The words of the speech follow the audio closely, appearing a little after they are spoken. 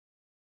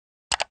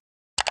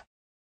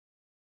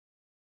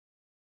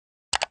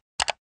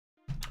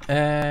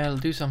I'll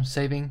do some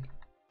saving.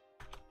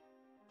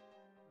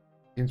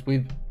 Since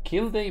we've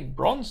killed a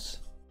bronze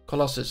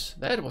colossus.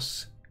 That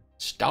was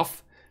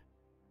stuff.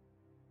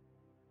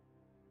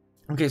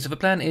 Okay, so the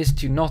plan is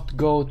to not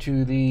go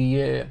to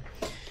the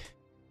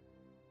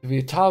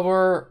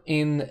tower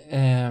in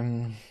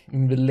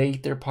the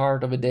later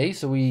part of the day.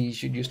 So we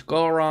should just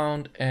go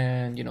around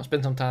and, you know,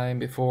 spend some time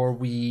before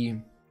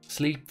we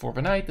sleep for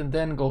the night, and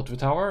then go to the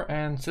tower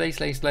and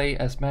slay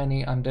as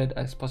many undead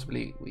as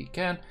possibly we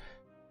can.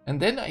 And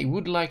then I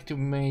would like to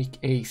make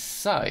a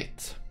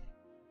site.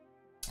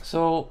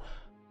 So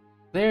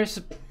there's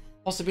a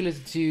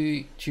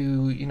possibility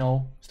to you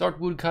know, start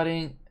wood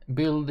cutting,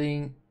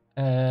 building,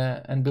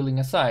 and building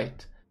a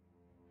site.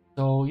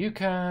 So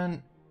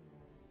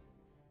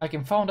I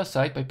can found a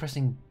site by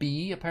pressing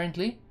B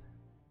apparently.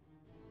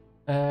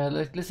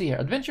 Let's see here.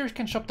 Adventurers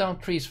can chop down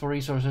trees for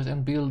resources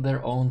and build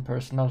their own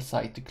personal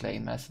site to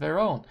claim as their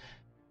own.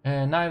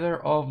 Neither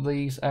of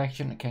these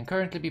actions can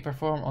currently be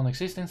performed on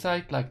existing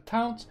sites like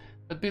towns,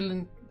 but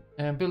building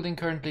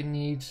currently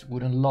needs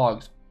wooden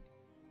logs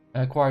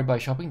acquired by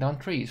chopping down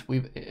trees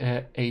with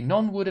a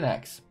non-wooden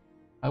axe.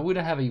 I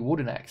wouldn't have a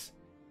wooden axe.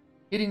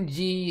 Hitting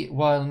G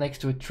while next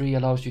to a tree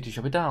allows you to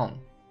chop it down.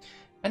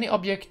 Any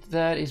object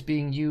that is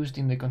being used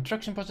in the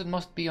construction process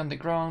must be on the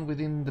ground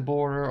within the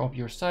border of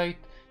your site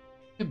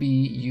to be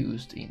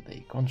used in the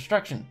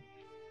construction.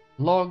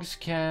 Logs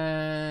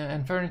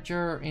and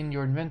furniture in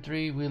your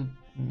inventory will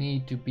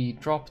need to be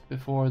dropped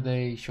before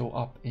they show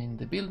up in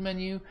the build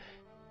menu.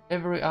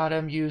 Every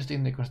item used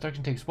in the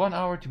construction takes 1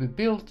 hour to be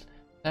built.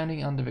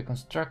 Standing under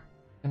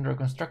a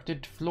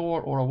constructed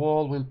floor or a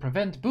wall will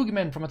prevent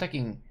boogeymen from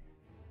attacking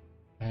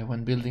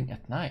when building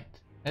at night.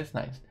 That's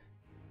nice.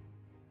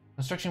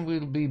 Construction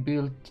will be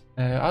built.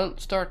 I'll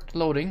start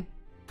loading.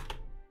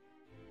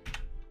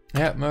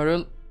 Yeah,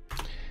 Myrtle.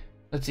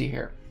 Let's see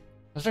here.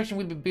 Construction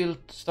will be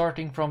built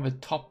starting from the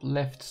top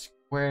left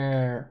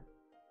square.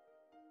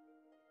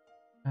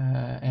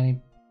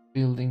 Any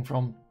building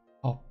from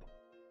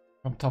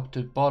top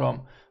to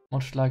bottom,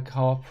 much like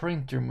how a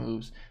printer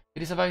moves.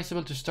 It is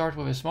advisable to start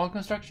with a small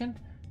construction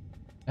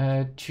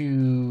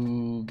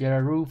to get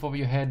a roof over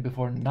your head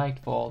before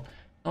nightfall.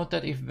 Note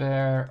that if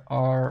there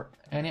are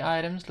any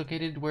items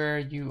located where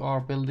you are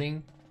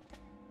building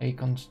a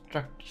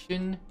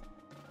construction,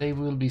 they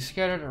will be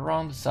scattered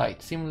around the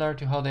site, similar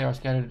to how they are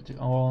scattered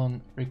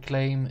on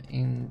Reclaim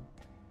in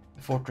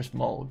the Fortress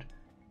mode.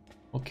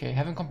 Okay,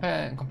 having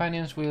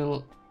companions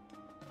will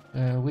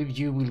with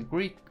you will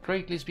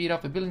greatly speed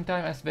up the building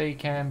time, as they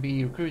can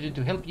be recruited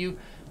to help you.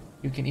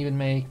 You can even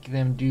make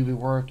them do the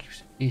work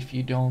if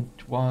you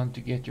don't want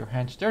to get your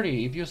hands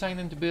dirty. If you assign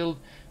them to build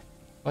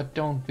but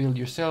don't build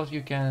yourself,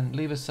 you can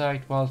leave a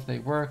site whilst they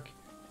work.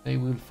 They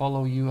will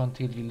follow you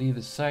until you leave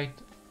the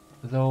site,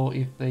 though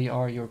if they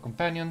are your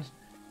companions.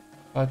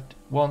 But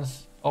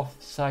once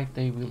off site,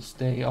 they will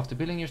stay. After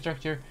building your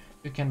structure,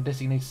 you can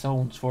designate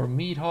zones for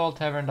mead hall,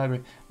 tavern,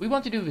 library. We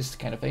want to do this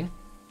kind of thing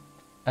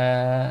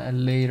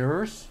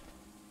later,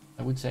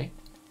 I would say.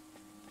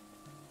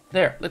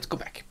 There, let's go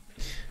back.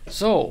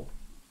 So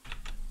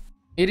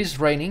it is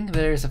raining.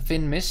 There is a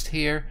thin mist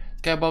here.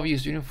 Sky above you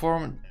is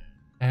uniform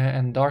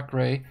and dark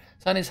gray.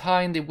 Sun is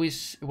high in the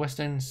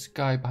western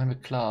sky behind the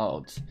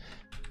clouds.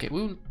 Okay,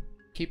 we will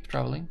keep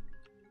traveling.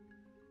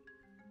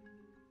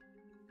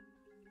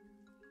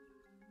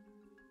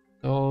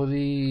 So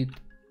the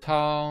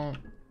tower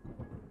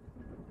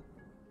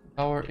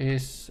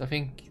is, I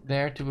think,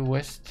 there to the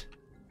west.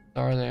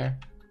 Are there?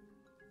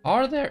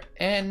 Are there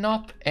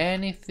not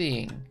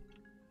anything?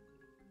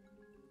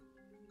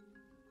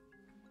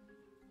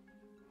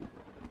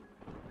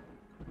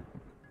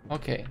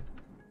 Okay.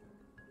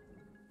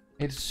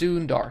 It's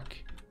soon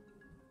dark.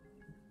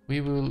 We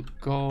will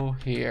go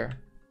here.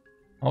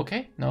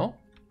 Okay, no.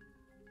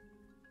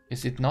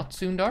 Is it not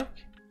soon dark?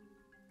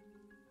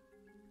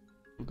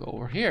 We'll go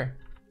over here.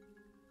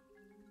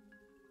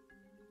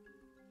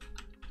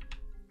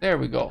 There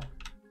we go.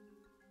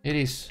 It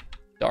is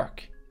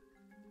dark.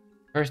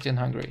 Thirsty and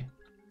hungry.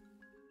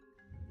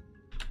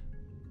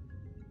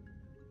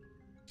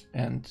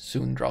 And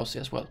soon drowsy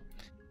as well.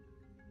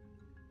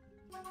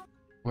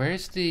 Where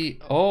is the...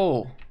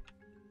 Oh!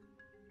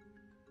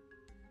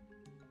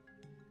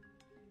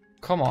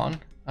 Come on.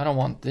 I don't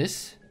want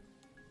this.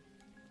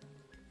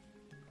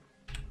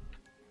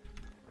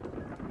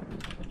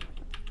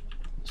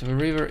 So the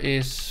river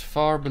is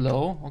far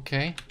below.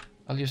 Okay.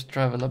 I'll just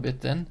travel a bit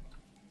then.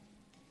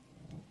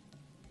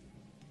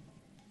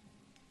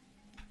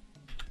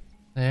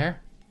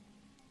 There.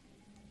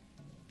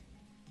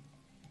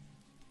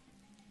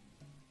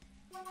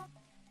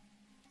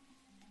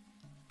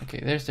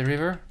 Okay, there's the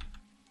river.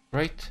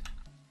 Great.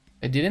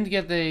 I didn't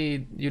get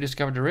the... You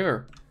discovered the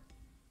river.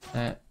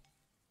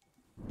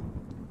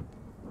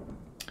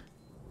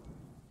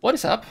 What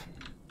is up?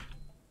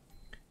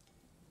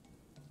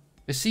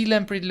 The sea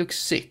lamprey looks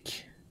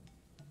sick.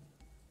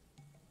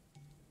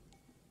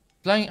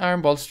 Flying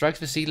iron bolt strikes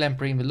the sea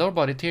lamprey in the lower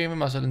body, tearing the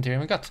muscle and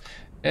tearing the guts.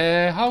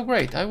 How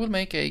great. I will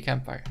make a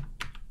campfire.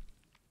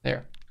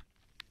 There.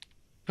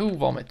 Who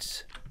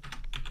vomits?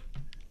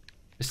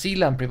 The sea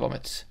lamprey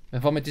vomits. The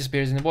vomit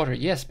disappears in the water.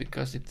 Yes,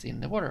 because it's in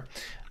the water.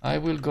 I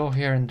will go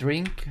here and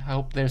drink. I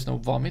hope there's no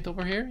vomit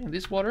over here in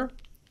this water.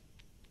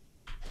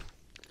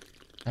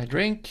 I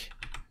drink.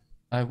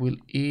 I will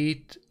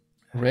eat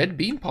red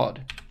bean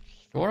pod.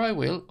 Sure I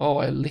will. Oh,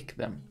 I lick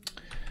them.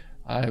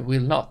 I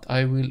will not.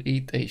 I will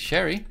eat a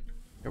sherry.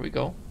 Here we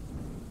go.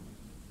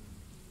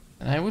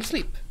 And I will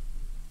sleep.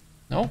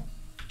 No.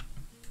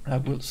 I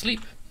will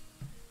sleep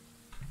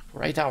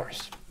for 8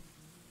 hours.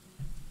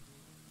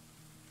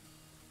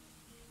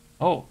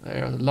 Oh,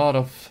 there are a lot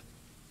of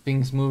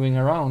things moving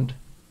around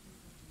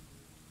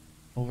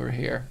over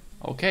here.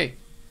 Okay.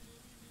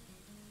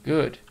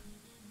 Good.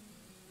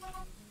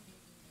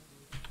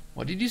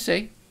 What did you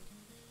say?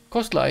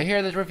 Kostla, I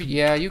hear that refugee.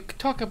 Yeah, you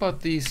talk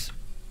about these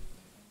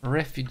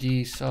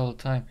refugees all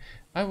the time.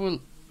 I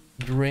will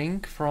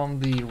drink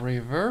from the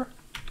river.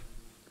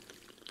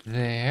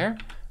 There.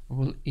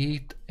 We'll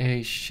eat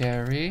a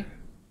sherry.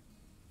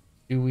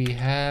 Do we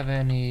have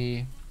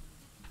any...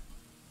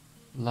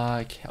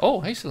 like... oh,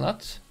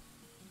 hazelnuts.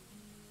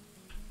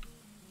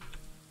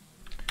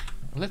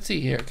 Let's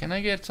see here. Can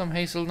I get some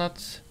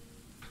hazelnuts?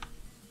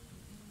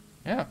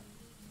 Yeah.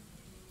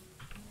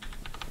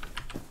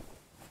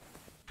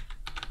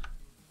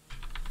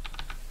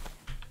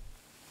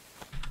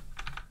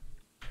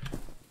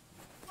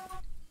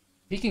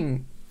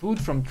 Picking food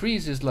from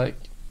trees is like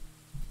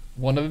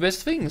one of the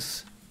best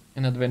things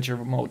in adventure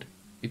mode,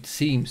 it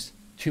seems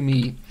to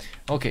me.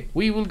 Okay,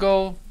 we will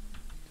go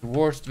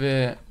towards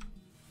the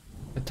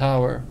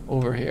tower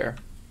over here.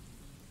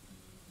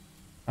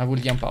 I will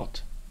jump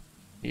out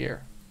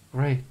here.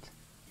 Great.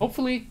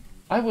 Hopefully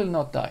I will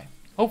not die.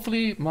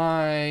 Hopefully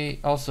my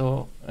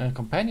also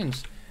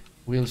companions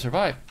will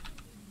survive.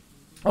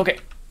 Okay.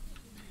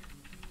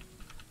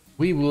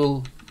 We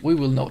will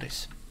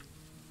notice.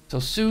 So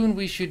soon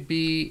we should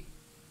be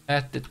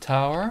at the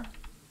tower.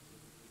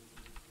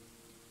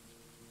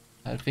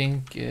 I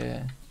think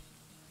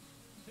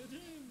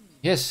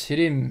yes, hit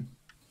him.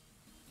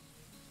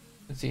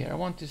 Let's see here. I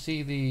want to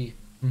see the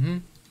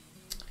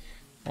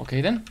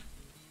okay then.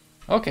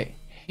 Okay,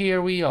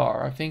 here we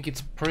are. I think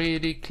it's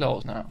pretty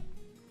close now.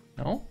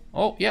 No?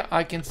 Oh yeah,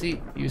 I can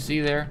see. You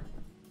see there?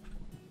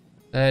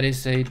 That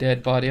is a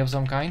dead body of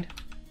some kind.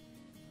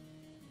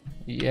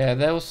 Yeah,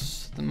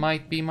 those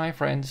might be my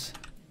friends.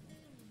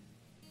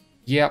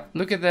 Yeah,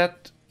 look at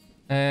that.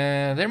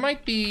 There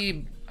might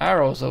be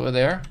arrows over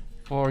there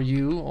for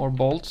you, or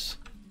bolts.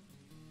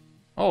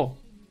 Oh,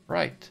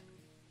 right.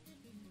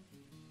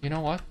 You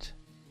know what?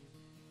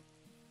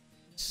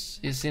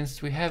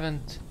 Since we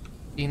haven't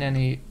seen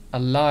any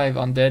alive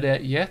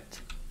undead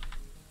yet,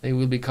 they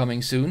will be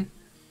coming soon.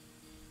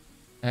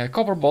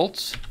 Copper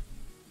bolts.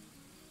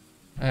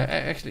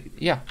 Actually,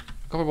 yeah,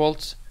 copper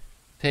bolts.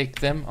 Take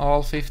them,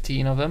 all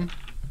 15 of them.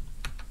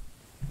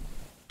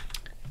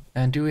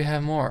 And do we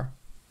have more?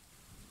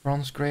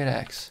 Bronze great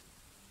axe.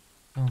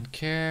 Don't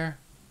care.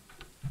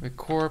 The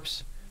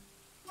corpse.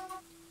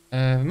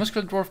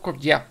 Muscular dwarf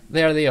corpse. Yeah,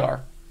 there they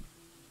are.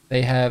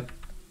 They have...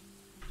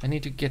 I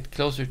need to get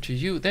closer to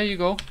you. There you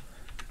go.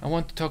 I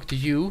want to talk to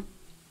you.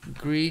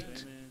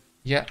 Greet.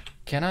 Yeah,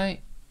 can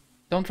I?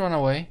 Don't run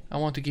away. I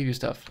want to give you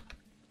stuff.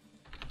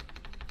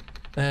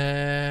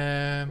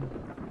 I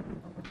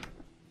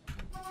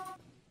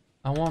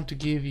want to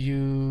give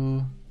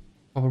you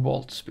copper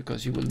bolts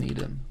because you will need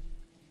them.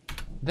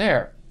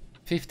 There.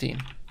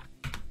 15.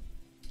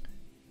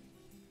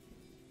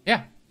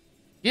 Yeah.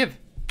 Give.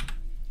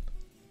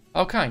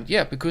 How kind.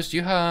 Yeah, because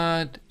you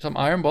had some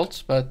iron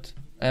bolts, but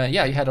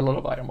yeah, you had a lot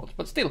of iron bolts,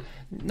 but still,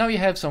 now you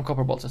have some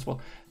copper bolts as well.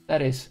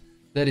 That is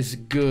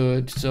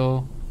good.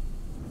 So,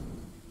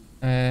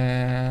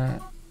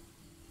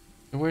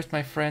 where's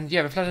my friend?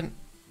 Yeah, we flatten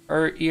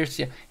our ears.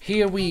 Yeah,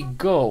 here we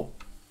go.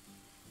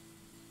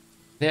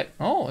 There.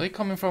 Oh, they're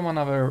coming from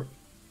another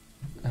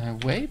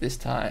way this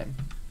time.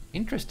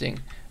 Interesting.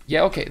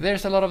 Yeah, okay.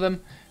 There's a lot of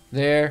them.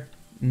 They're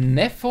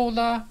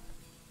Nephola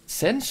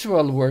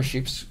sensual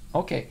worships.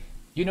 Okay.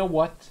 You know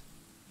what?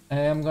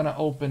 I'm gonna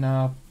open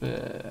up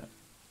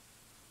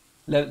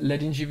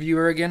Legendary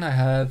Viewer again. I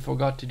had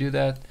forgot to do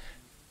that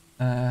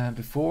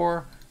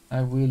before.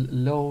 I will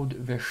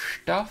load the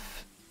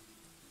stuff.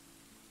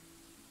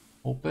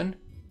 Open.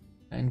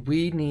 And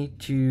we need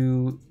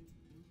to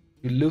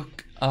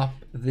look up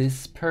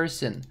this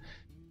person.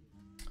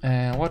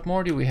 What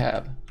more do we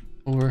have?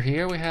 Over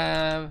here we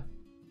have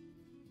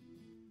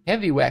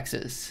heavy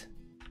waxes,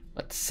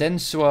 but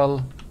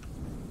sensual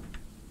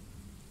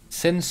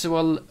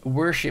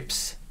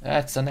worships.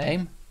 That's a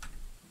name.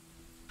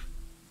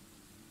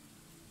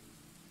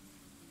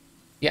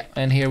 Yeah,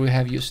 and here we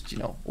have just, you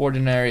know,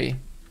 ordinary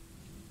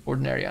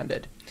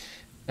undead.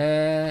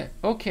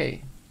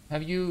 Okay,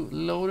 have you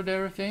loaded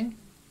everything?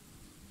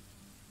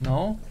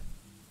 No,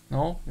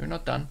 you're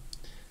not done.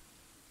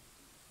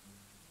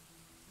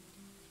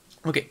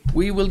 Okay,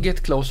 we will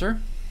get closer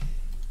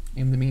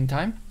in the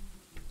meantime.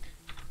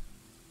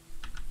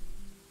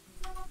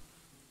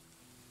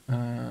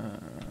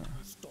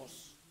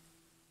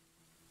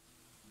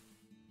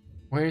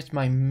 Where's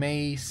my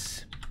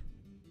mace?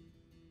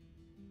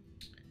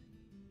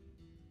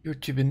 You're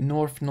to the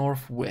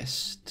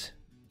northwest.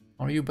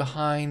 Are you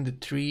behind the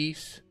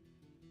trees?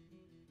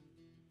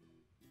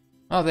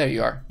 Oh, there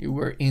you are. You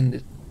were in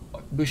the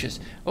bushes.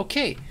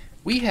 Okay,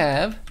 we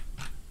have...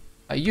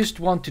 I just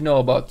want to know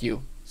about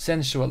you.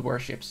 Sensual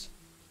worships.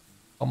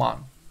 Come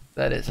on,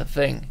 that is a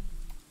thing.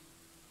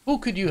 Who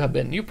could you have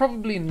been? You're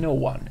probably no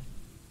one.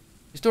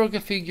 Historical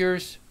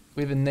figures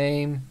with a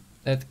name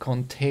that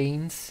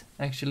contains,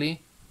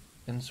 actually,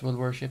 sensual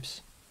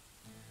worships.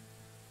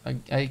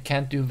 I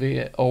can't do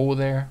the O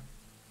there.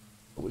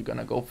 We're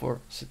gonna go for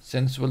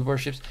sensual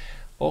worships.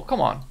 Oh, come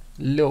on.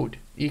 Load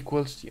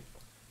equals...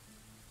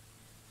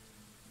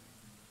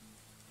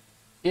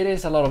 It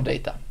is a lot of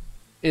data.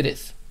 It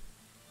is.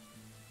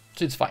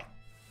 So it's fine.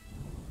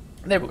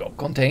 There we go.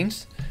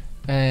 Contains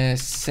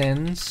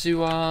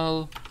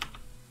sensual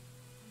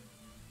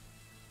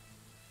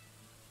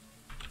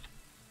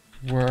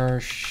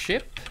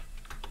worship.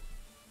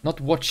 Not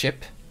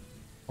worship.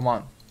 Come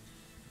on.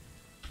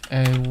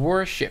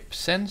 Worship.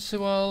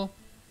 Sensual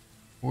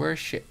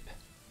worship.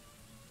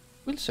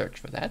 We'll search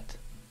for that.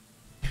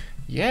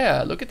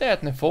 Yeah, look at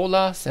that.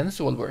 Nephola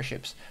sensual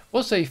worships.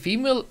 Was a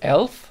female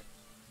elf.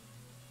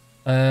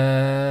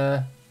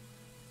 From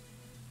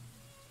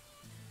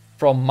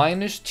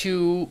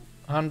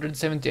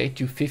 -278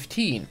 to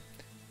 15.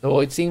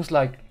 So it seems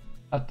like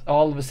at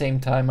all the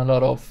same time a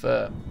lot of...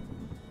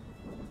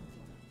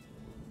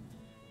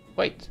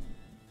 Wait.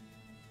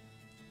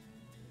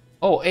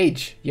 Oh,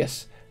 age.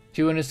 Yes.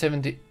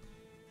 270.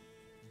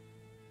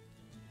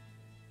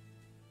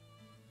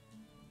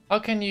 How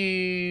can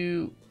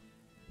you...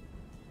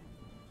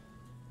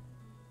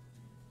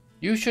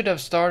 You should have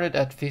started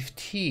at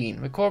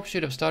 15. The corpse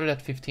should have started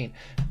at 15.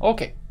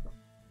 Okay.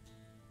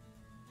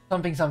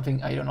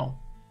 Something, I don't know.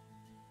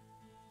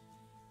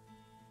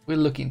 We'll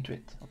look into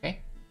it,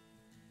 okay?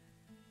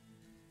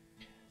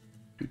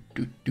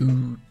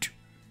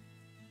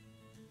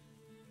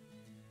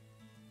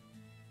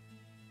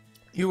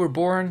 You were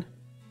born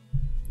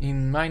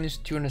in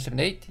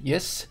 -278,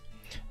 yes.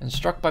 And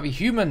struck by the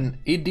human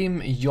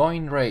Idim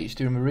join race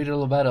during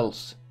meridional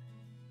battles.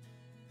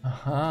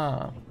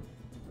 Aha.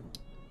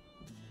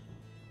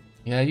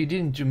 Yeah, you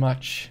didn't do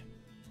much.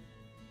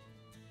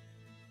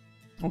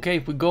 Okay,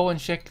 if we go and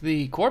check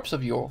the corpse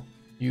of you...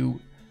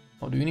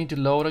 Oh, do you need to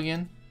load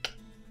again?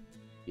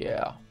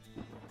 Yeah.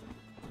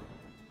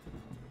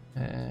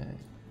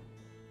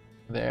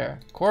 There.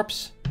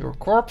 Corpse. Your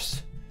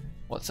corpse.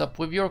 What's up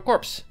with your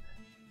corpse?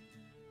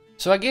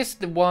 So I guess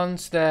the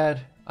ones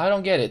that... I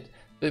don't get it.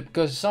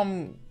 Because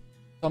some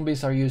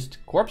zombies are used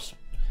corpse.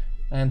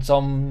 And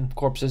some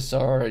corpses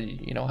are,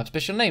 you know, have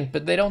special names.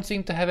 But they don't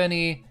seem to have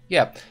any...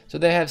 Yeah. So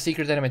they have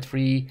secret element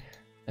free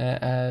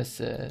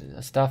as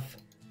stuff.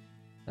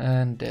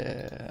 And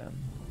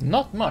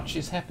not much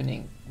is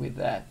happening with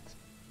that.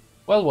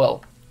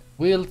 Well.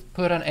 We'll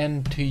put an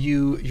end to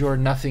you, your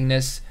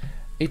nothingness.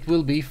 It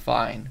will be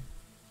fine.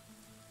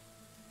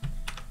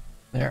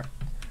 There.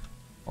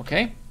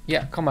 Okay.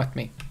 Yeah, come at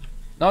me.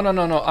 No.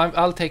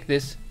 I'll take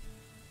this.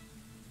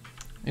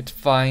 It's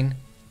fine.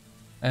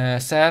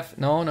 Saf.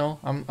 No.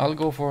 I'll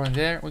go for...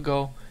 There we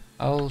go.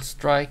 I'll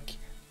strike.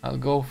 I'll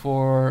go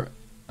for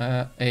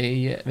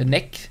the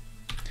neck.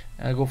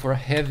 I'll go for a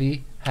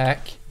heavy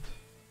hack.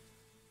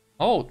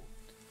 Oh,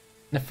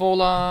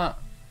 Nephola,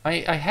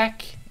 I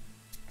hack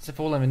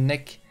Nephola in the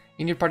neck.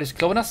 In your part is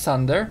cloven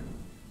asunder.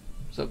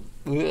 So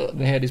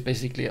the head is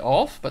basically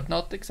off, but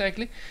not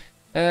exactly.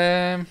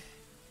 And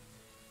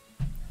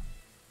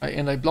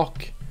I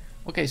block.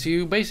 Okay, so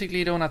you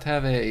basically do not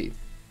have a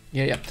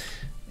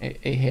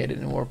head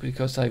anymore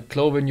because I've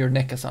cloven your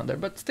neck asunder,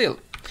 but still.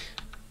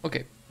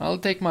 Okay, I'll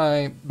take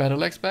my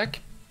battle axe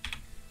back.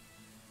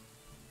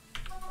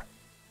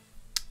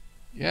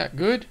 Yeah,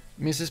 good.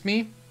 Misses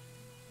me.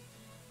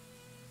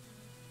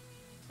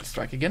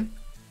 Strike again.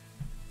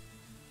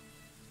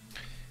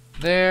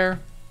 There.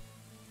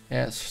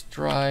 Yeah,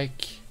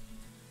 strike.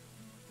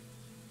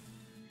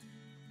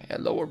 Yeah,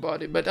 lower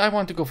body. But I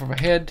want to go for the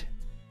head.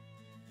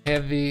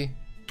 Heavy.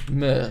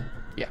 Meh.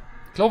 Yeah.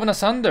 Cloven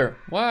asunder.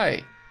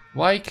 Why?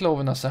 Why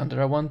cloven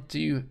asunder? I want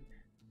to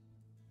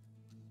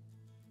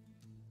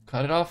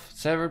cut it off.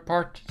 Severed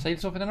part.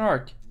 Sails off in an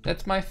arc.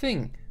 That's my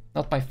thing.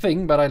 Not my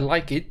thing, but I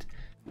like it.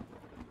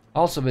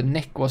 Also, the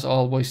neck was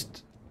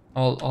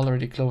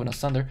already cloven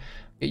asunder.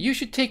 Okay, you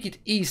should take it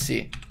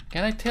easy.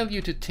 Can I tell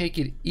you to take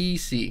it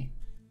easy?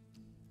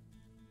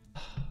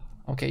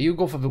 Okay, you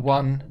go for the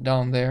one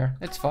down there.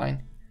 It's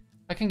fine.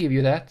 I can give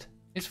you that.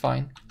 It's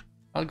fine.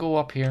 I'll go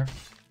up here.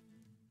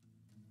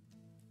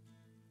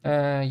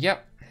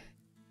 Yep.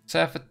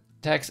 Saf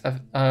attacks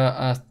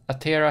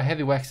Atera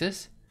heavy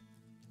waxes.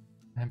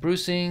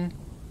 Bruising.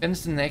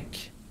 Bends the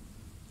neck.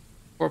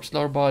 Corpse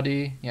lower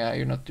body. Yeah,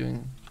 you're not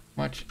doing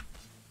much.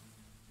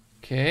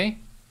 Okay.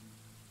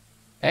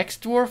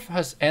 X-Dwarf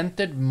has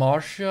entered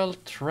martial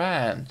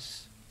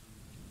trance.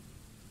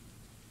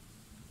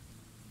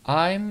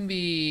 I'm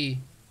the...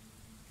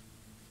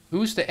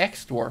 Who's the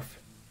X-Dwarf?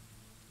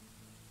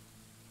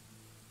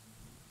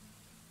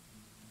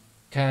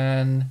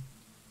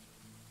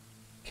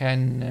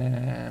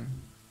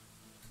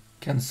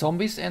 Can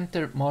zombies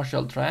enter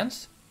martial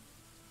trance?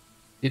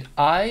 Did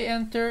I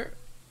enter?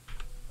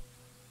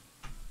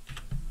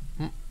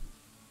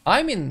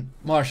 I'm in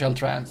martial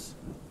trance.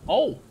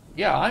 Oh,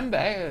 yeah, I'm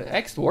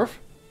ex-dwarf.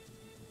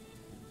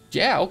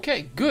 Yeah,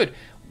 okay, good.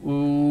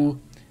 Ooh,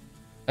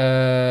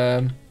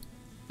 that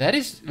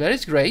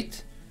is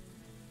great.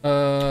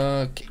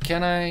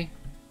 Can I?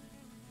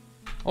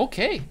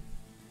 Okay.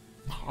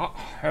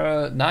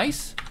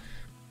 Nice.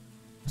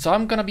 So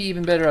I'm gonna be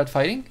even better at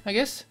fighting, I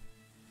guess.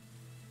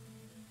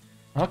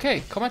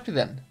 Okay, come at me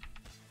then.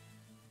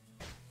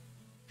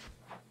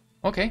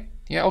 Okay,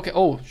 yeah, okay.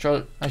 Oh,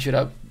 sure, I should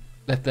have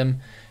let them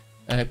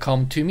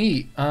come to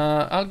me.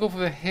 I'll go for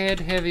the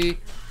head heavy.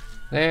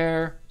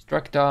 There,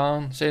 struck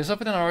down. Sails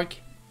up in an arc.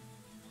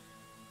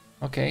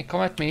 Okay,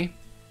 come at me.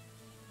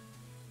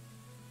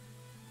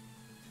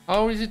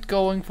 How is it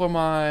going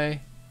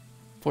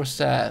for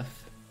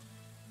Seth?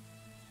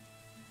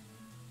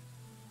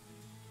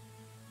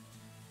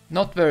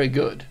 Not very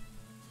good.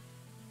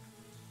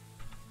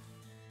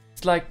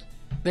 It's like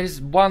there's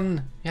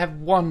one, you have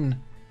one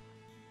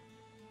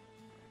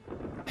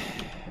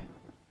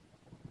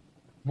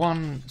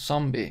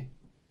zombie.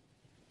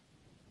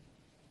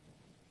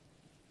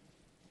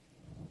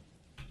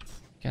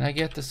 Can I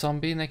get the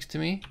zombie next to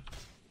me?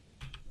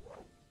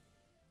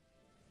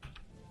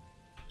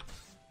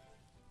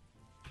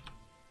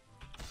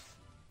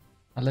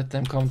 I'll let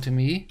them come to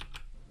me.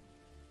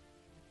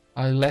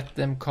 I'll let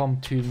them come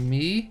to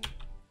me.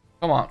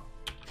 Come on.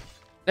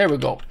 There we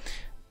go.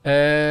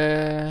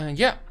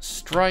 Yeah,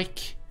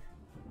 strike.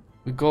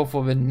 We go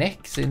for the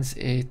neck since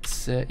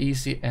it's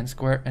easy and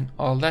square and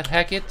all that.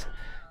 Hack it.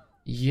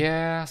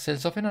 Yeah,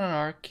 sails off in an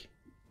arc.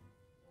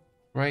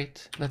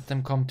 Great. Let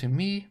them come to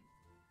me.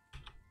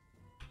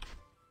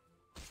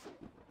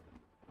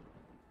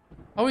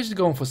 How is it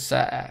going for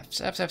Saf?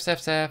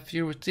 Saf.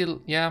 You're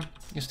still, yeah,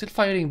 you're still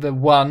fighting the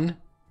one.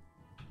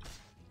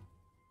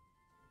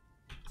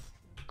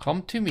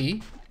 Come to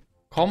me.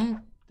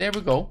 Come. There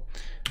we go.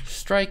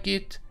 Strike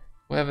it.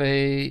 We have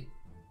a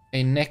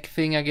neck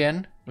thing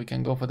again. We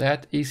can go for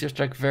that. Easier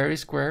strike, very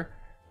square.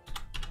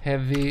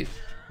 Heavy.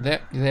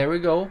 There we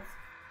go.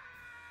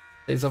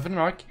 Stays off in an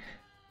arc.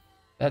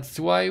 That's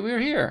why we're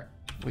here.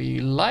 We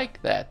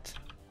like that.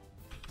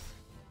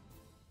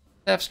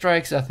 Staff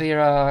strikes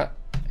Athera.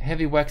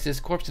 Heavy waxes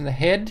corpse in the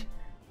head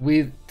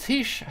with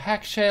Tish,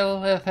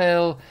 Hackshell,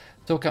 Ethel,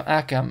 Tokam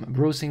Akam,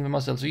 bruising the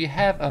muscle. So you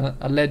have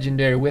a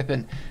legendary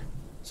weapon.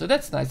 So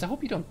that's nice. I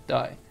hope you don't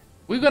die.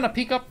 We're gonna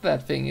pick up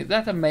that thing. Is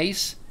that a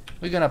mace?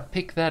 We're gonna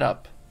pick that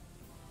up.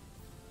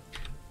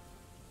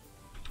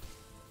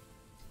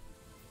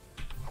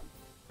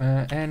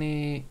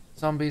 Any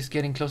zombies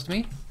getting close to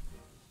me?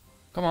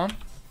 Come on.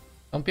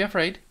 Don't be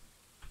afraid.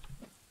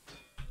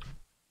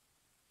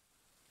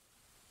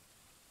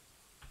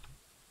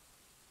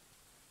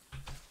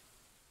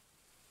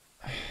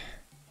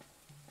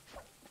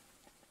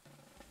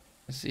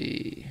 Let's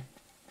see.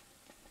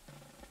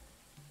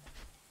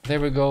 There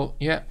we go.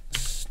 Yeah,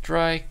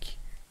 strike.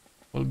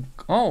 We'll,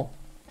 oh,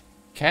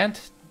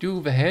 can't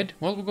do the head.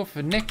 Well, we'll go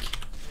for the neck.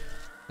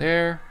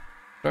 There,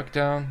 struck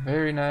down.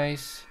 Very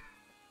nice.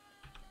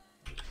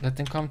 Let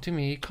them come to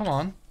me. Come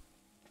on.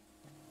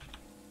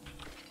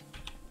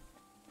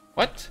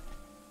 What?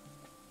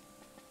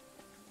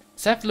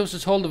 Seth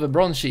loses hold of a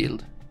bronze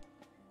shield.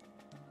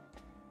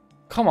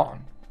 Come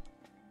on.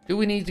 Do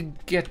we need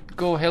to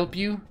go help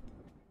you?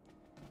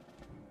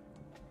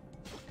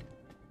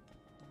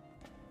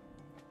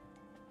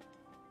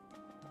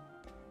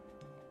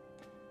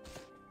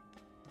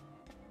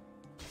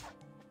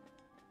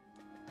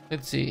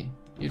 Let's see.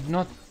 You're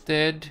not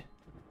dead.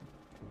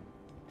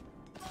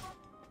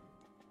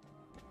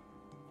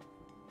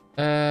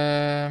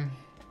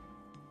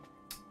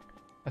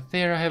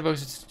 Athera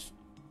Hevos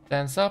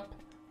stands up.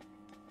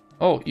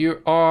 Oh,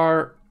 you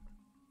are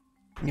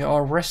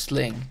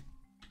wrestling.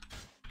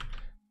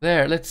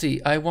 There, let's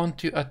see. I want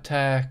to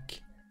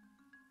attack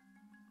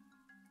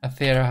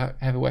Athera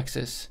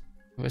Heavywexes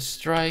with a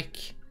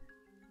strike.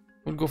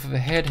 We'll go for the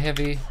head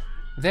heavy.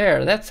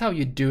 There, that's how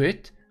you do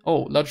it.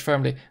 Oh, lodge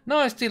firmly. No,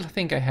 I still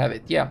think I have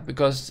it. Yeah,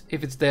 because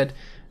if it's dead,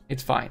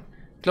 it's fine.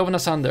 Cloven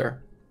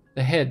asunder.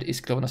 The head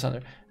is cloven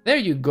asunder. There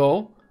you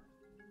go.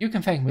 You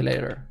can thank me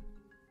later.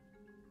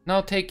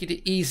 Now take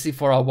it easy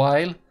for a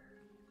while.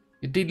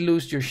 You did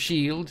lose your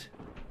shield.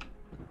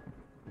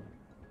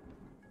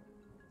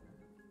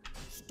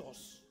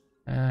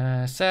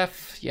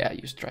 Seth, yeah,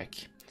 you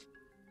strike.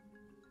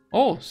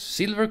 Oh,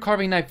 silver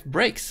carving knife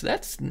breaks.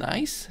 That's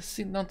nice.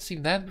 I've not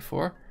seen that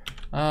before.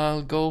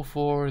 I'll go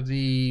for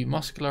the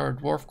muscular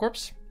dwarf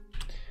corpse.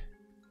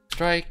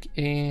 Strike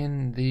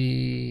in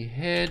the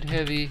head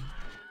heavy.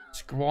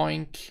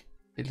 Skroink.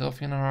 It's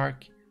off in an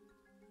arc.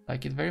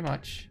 Like it very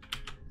much.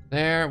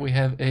 There we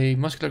have a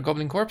muscular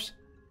goblin corpse.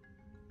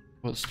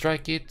 We'll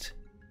strike it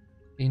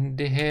in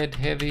the head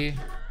heavy.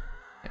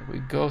 There we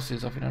go.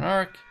 It's off in an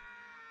arc.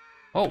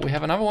 Oh, we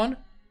have another one.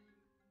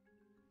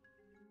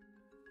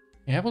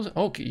 Yeah,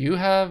 okay, you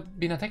have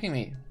been attacking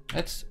me.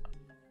 That's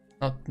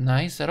not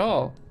nice at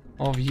all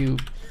of you.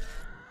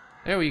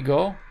 There we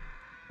go.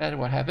 That's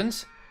what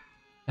happens.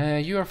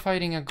 You are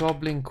fighting a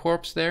goblin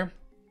corpse there.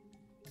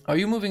 Are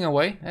you moving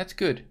away? That's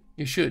good.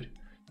 You should.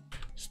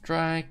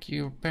 Strike.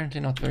 You're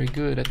apparently not very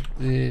good at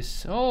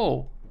this.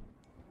 Oh!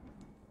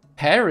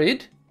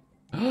 Parried?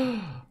 I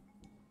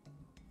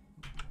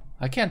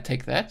can't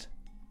take that.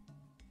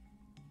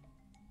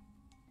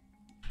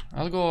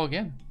 I'll go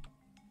again.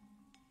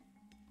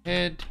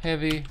 Head,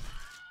 heavy.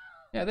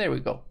 Yeah, there we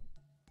go.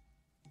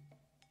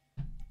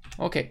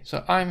 Okay,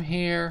 so I'm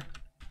here.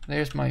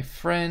 There's my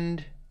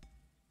friend.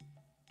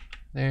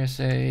 There's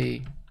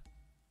a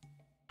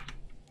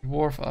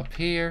dwarf up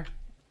here.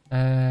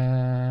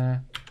 I'll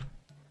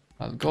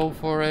go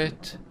for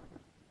it.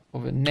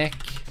 Over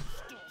neck.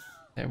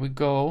 There we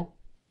go.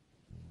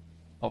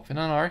 Off in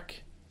an arc.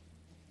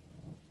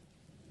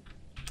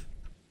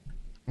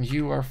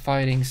 You are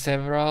fighting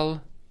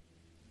several.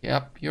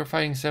 Yep, you're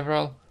fighting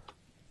several.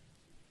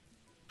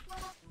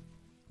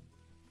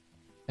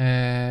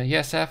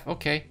 Yes, F.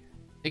 Okay.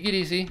 Take it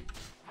easy.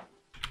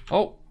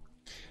 Oh.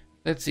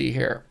 Let's see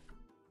here.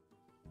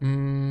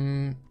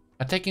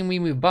 Attacking me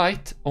with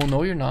bite. Oh,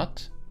 no, you're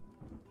not.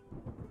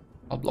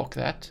 I'll block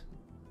that.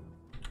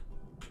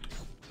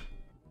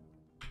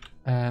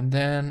 And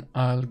then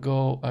I'll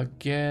go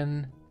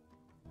again.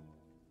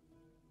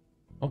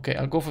 Okay,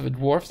 I'll go for the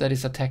dwarf that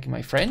is attacking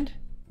my friend.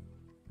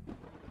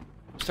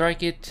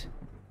 Strike it.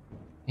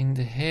 In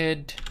the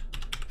head.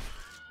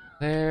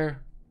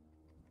 There.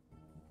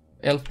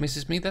 Elf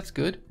misses me, that's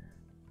good.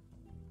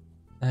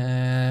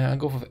 I'll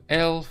go for the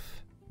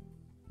elf.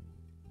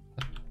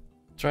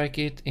 Strike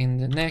it in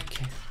the neck.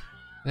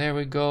 There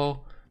we go.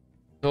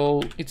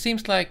 So it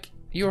seems like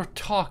you're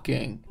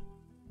talking.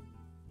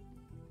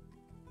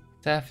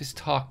 Staff is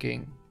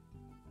talking.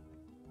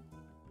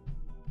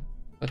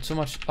 But so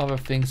much other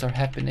things are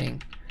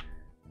happening.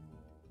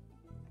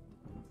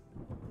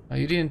 Oh,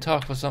 you didn't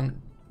talk for some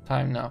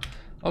time now.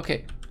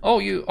 Okay. Oh,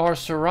 you are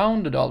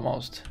surrounded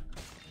almost.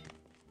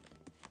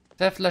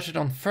 Staff latched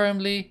on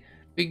firmly.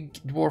 Big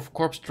dwarf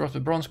corpse drops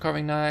a bronze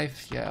carving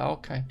knife. Yeah,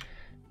 okay.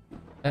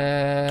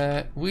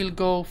 We'll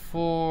go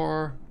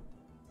for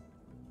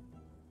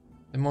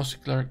the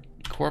muscular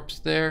corpse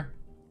there.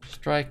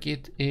 Strike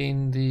it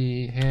in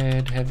the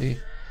head, heavy.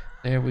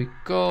 There we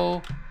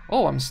go.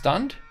 Oh, I'm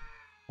stunned.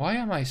 Why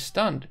am I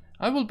stunned?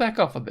 I will back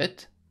off a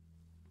bit.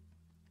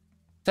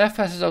 Staff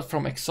passes out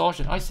from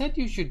exhaustion. I said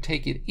you should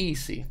take it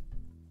easy.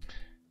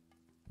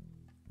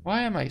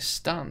 Why am I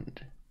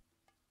stunned?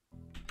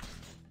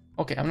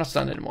 Okay, I'm not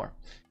stunned anymore.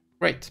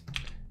 Great.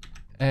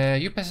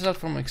 You passes out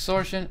from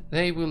exhaustion.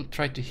 They will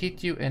try to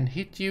hit you and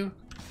hit you.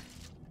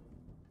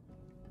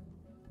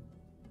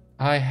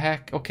 I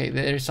hack. Okay,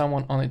 there is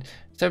someone on it.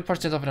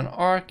 7% of an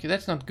arc.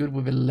 That's not good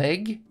with a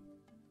leg.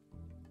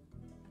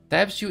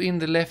 Stabs you in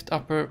the left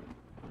upper.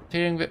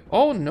 Tearing the.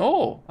 Oh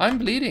no! I'm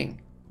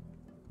bleeding.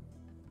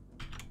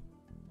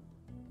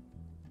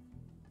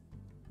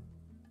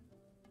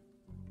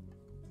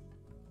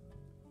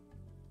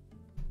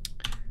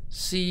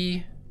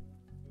 See.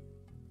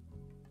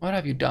 What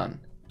have you done?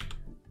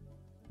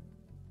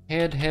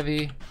 Head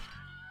heavy.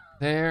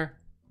 There.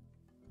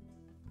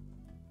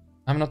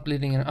 I'm not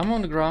bleeding. I'm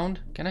on the ground.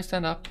 Can I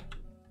stand up?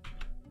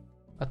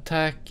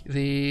 Attack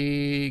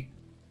the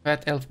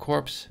fat elf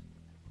corpse.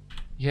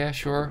 Yeah,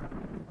 sure.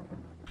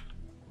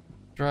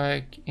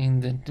 Strike in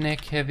the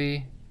neck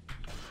heavy.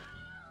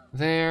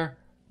 There.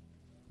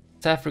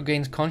 Staff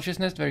regains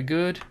consciousness. Very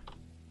good.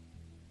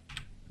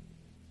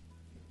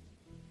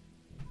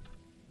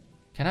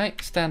 Can I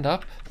stand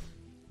up?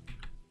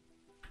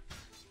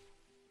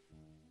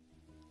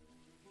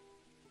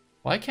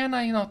 Why can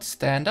I not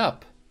stand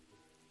up?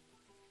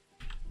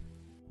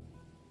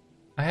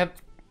 I have...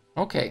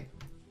 Okay.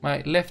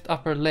 My left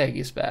upper leg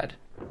is bad.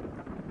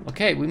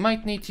 Okay, we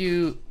might need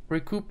to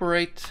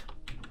recuperate.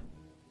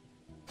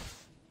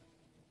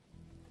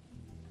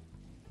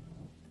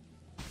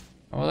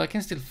 Well, I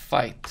can still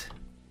fight.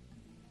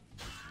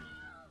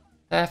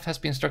 Staff has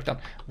been struck down.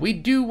 We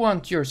do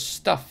want your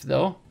stuff,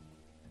 though.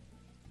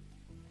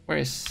 Where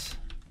is...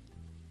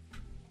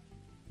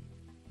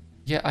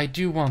 Yeah, I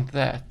do want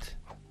that.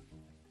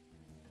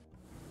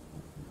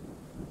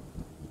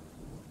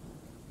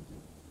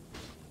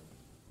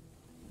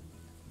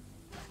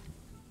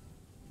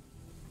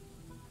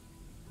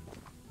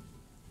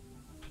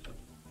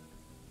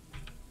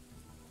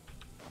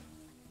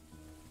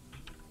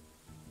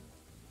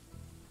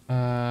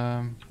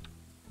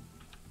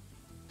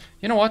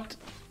 You know what?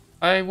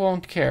 I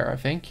won't care, I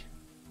think.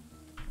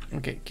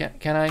 Okay,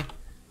 can I?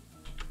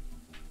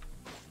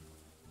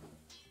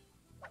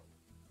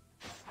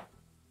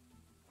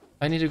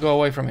 I need to go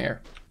away from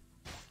here.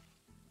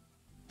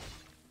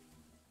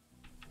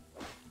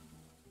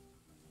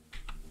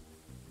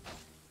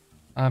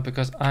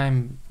 Because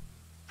I'm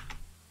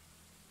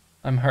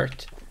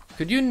hurt.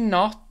 Could you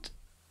not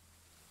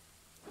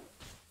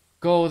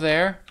go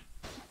there?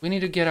 We need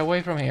to get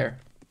away from here.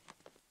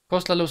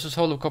 Kostla loses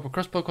hold of copper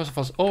crossbow. Kostla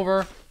falls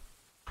over.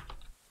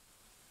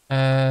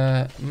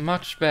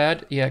 Much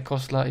bad. Yeah,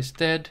 Kostla is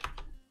dead.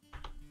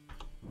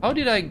 How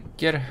did I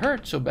get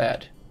hurt so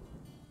bad?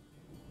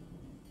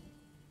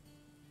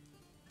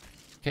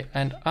 Okay,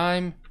 and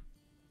I'm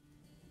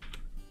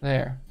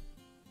there.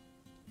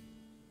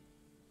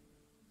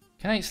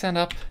 Can I stand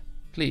up,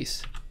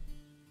 please?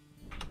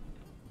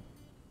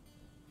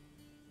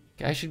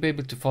 Okay, I should be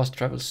able to fast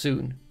travel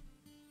soon.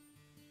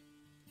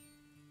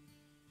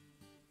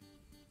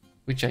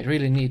 Which I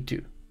really need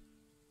to.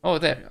 Oh,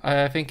 there.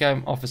 I think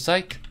I'm off a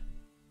site.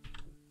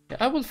 Yeah,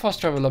 I will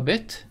fast travel a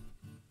bit.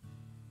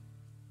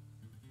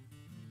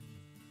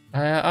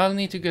 I'll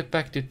need to get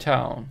back to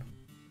town.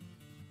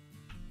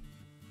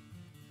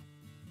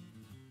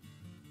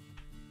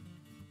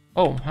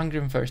 Oh, hungry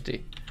and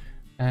thirsty.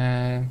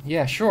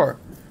 Yeah, sure.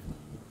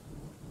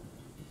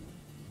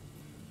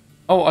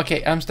 Oh,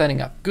 okay, I'm standing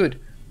up. Good.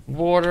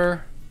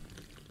 Water.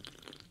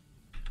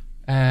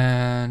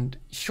 And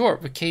sure,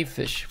 the cave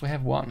fish. We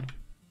have one.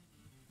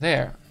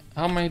 There.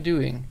 How am I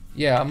doing?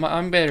 Yeah,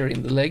 I'm better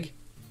in the leg.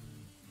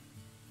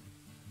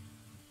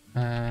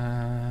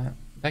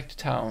 Back to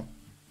town.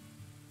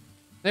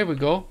 There we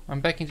go.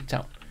 I'm back into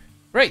town.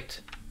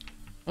 Great.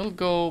 We'll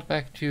go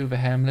back to the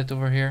hamlet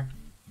over here.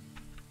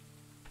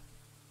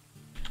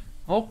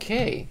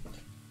 Okay.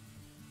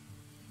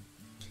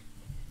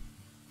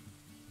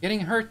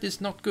 Getting hurt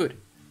is not good.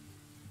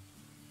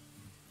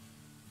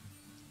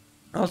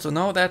 Also,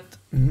 now that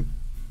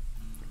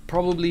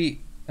probably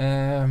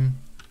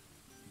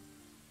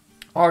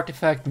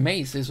artifact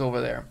maze is over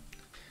there.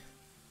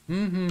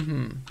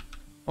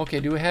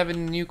 Okay, do we have any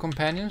new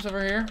companions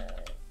over here?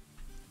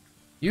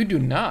 You do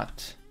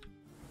not.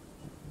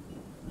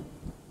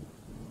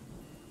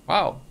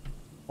 Wow.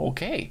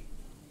 Okay.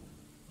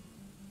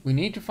 We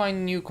need to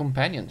find new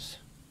companions.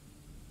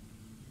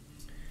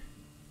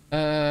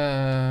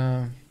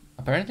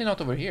 Apparently not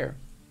over here.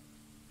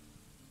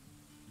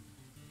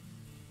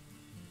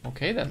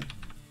 Okay then.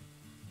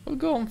 We'll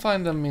go and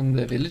find them in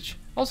the village.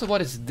 Also,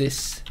 what is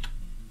this?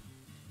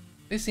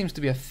 This seems to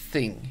be a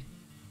thing.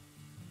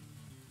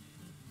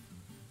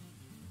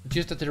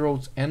 Just that the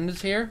road's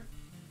ends here.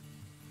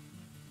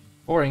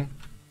 Boring.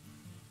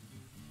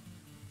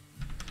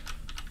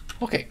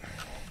 Okay,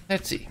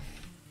 let's see.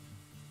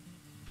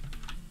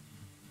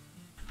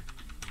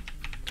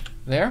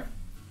 There.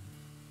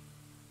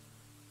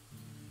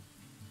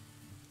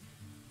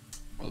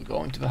 We'll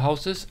go into the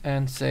houses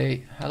and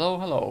say hello,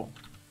 hello.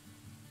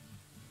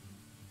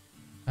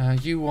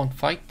 You won't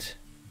fight.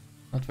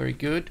 Not very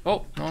good.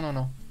 Oh,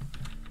 no.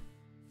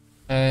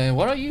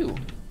 What are you?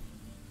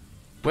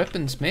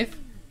 Weaponsmith?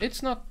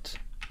 It's not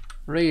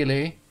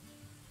really.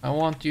 I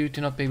want you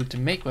to not be able to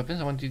make weapons.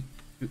 I want you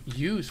to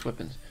use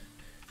weapons.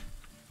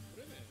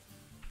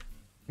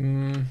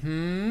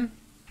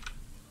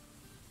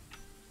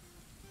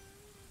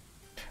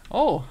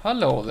 Oh,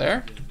 hello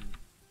there.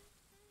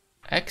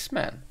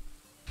 X-Man.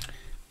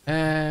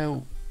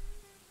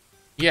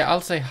 Yeah,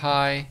 I'll say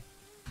hi.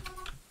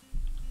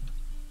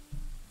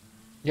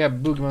 Yeah,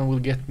 Boogeyman will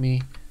get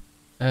me.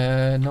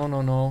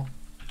 No.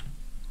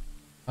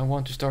 I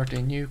want to start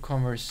a new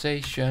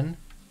conversation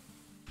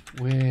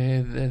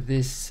with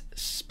this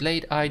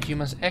splayed-eyed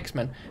humans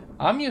X-Men.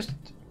 I'm just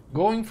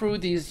going through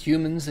these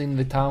humans in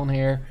the town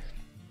here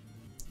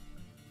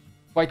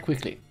quite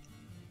quickly.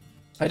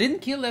 I didn't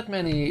kill that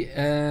many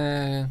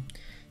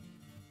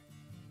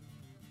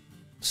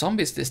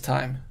zombies this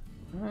time.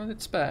 Oh,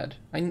 that's bad.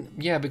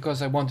 Yeah,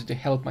 because I wanted to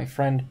help my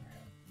friend.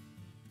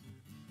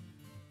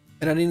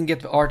 And I didn't get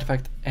the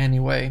artifact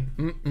anyway.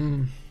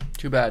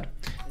 Too bad.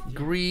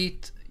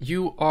 Greet,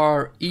 you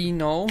are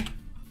Eno.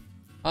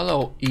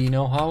 Hello,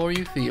 Eno, how are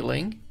you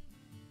feeling?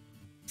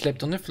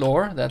 Slept on the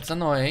floor, that's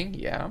annoying,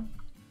 yeah.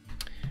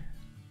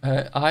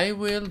 I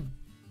will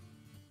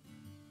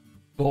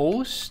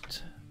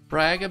boast,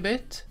 brag a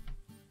bit.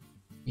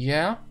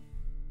 Yeah.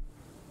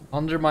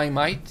 Under my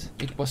might,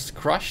 it was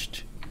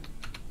crushed.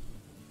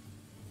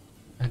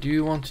 Do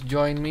you want to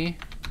join me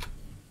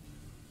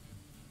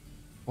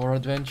for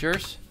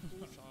adventures?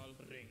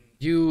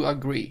 You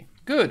agree.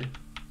 Good.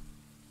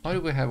 What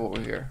do we have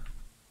over here?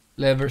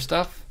 Leather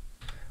stuff.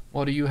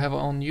 What do you have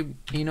on you,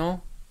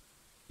 Eno?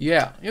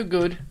 Yeah, you're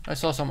good. I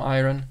saw some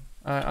iron.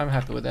 I'm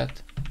happy with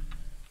that.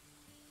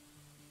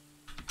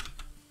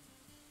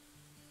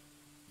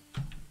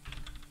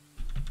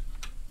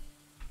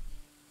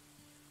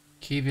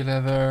 Kiwi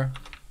leather.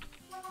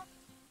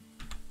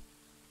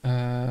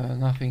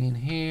 Nothing in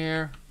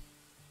here.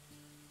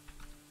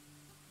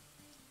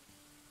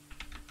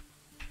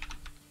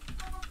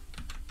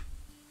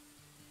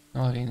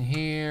 Not in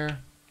here.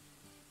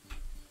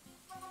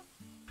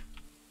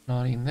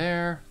 Not in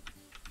there.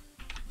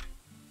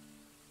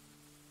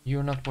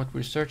 You're not what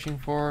we're searching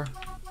for.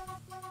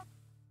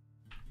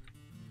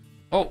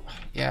 Oh,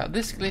 yeah,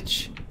 this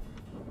glitch.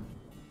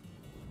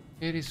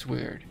 It is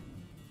weird.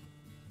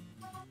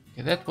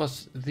 Okay, that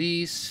was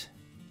these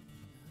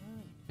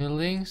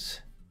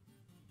buildings.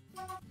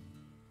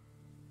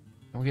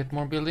 Can we get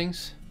more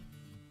buildings?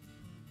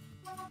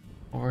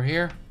 Over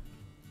here.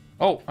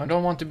 Oh, I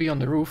don't want to be on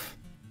the roof.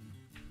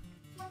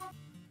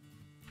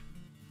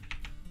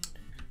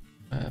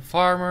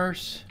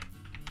 Farmers,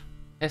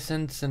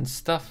 peasants and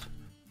stuff.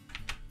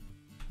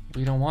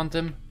 We don't want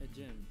them.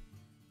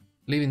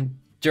 Live in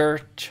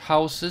dirt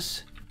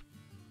houses.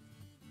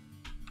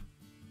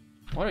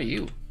 What are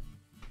you?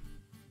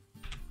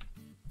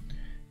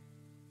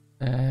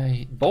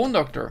 Bone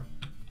doctor.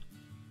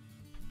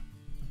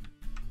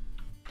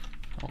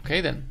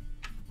 Okay then.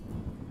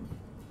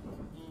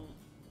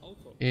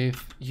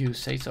 If you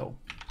say so.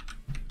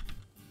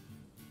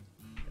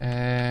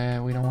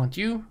 We don't want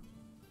you.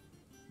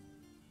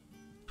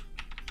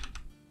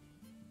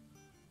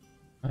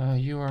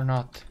 You are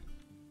not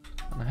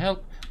gonna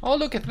help. Oh,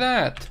 look at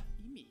that!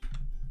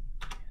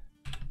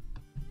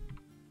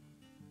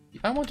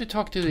 I want to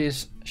talk to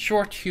this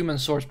short human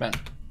swordsman.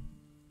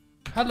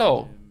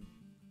 Hello.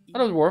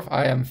 Hello, dwarf.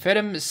 I am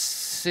Fedem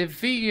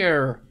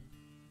Severe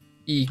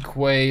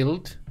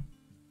Equaled.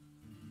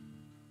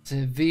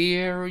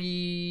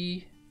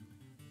 Severely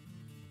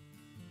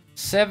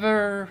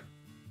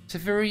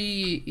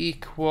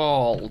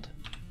equaled.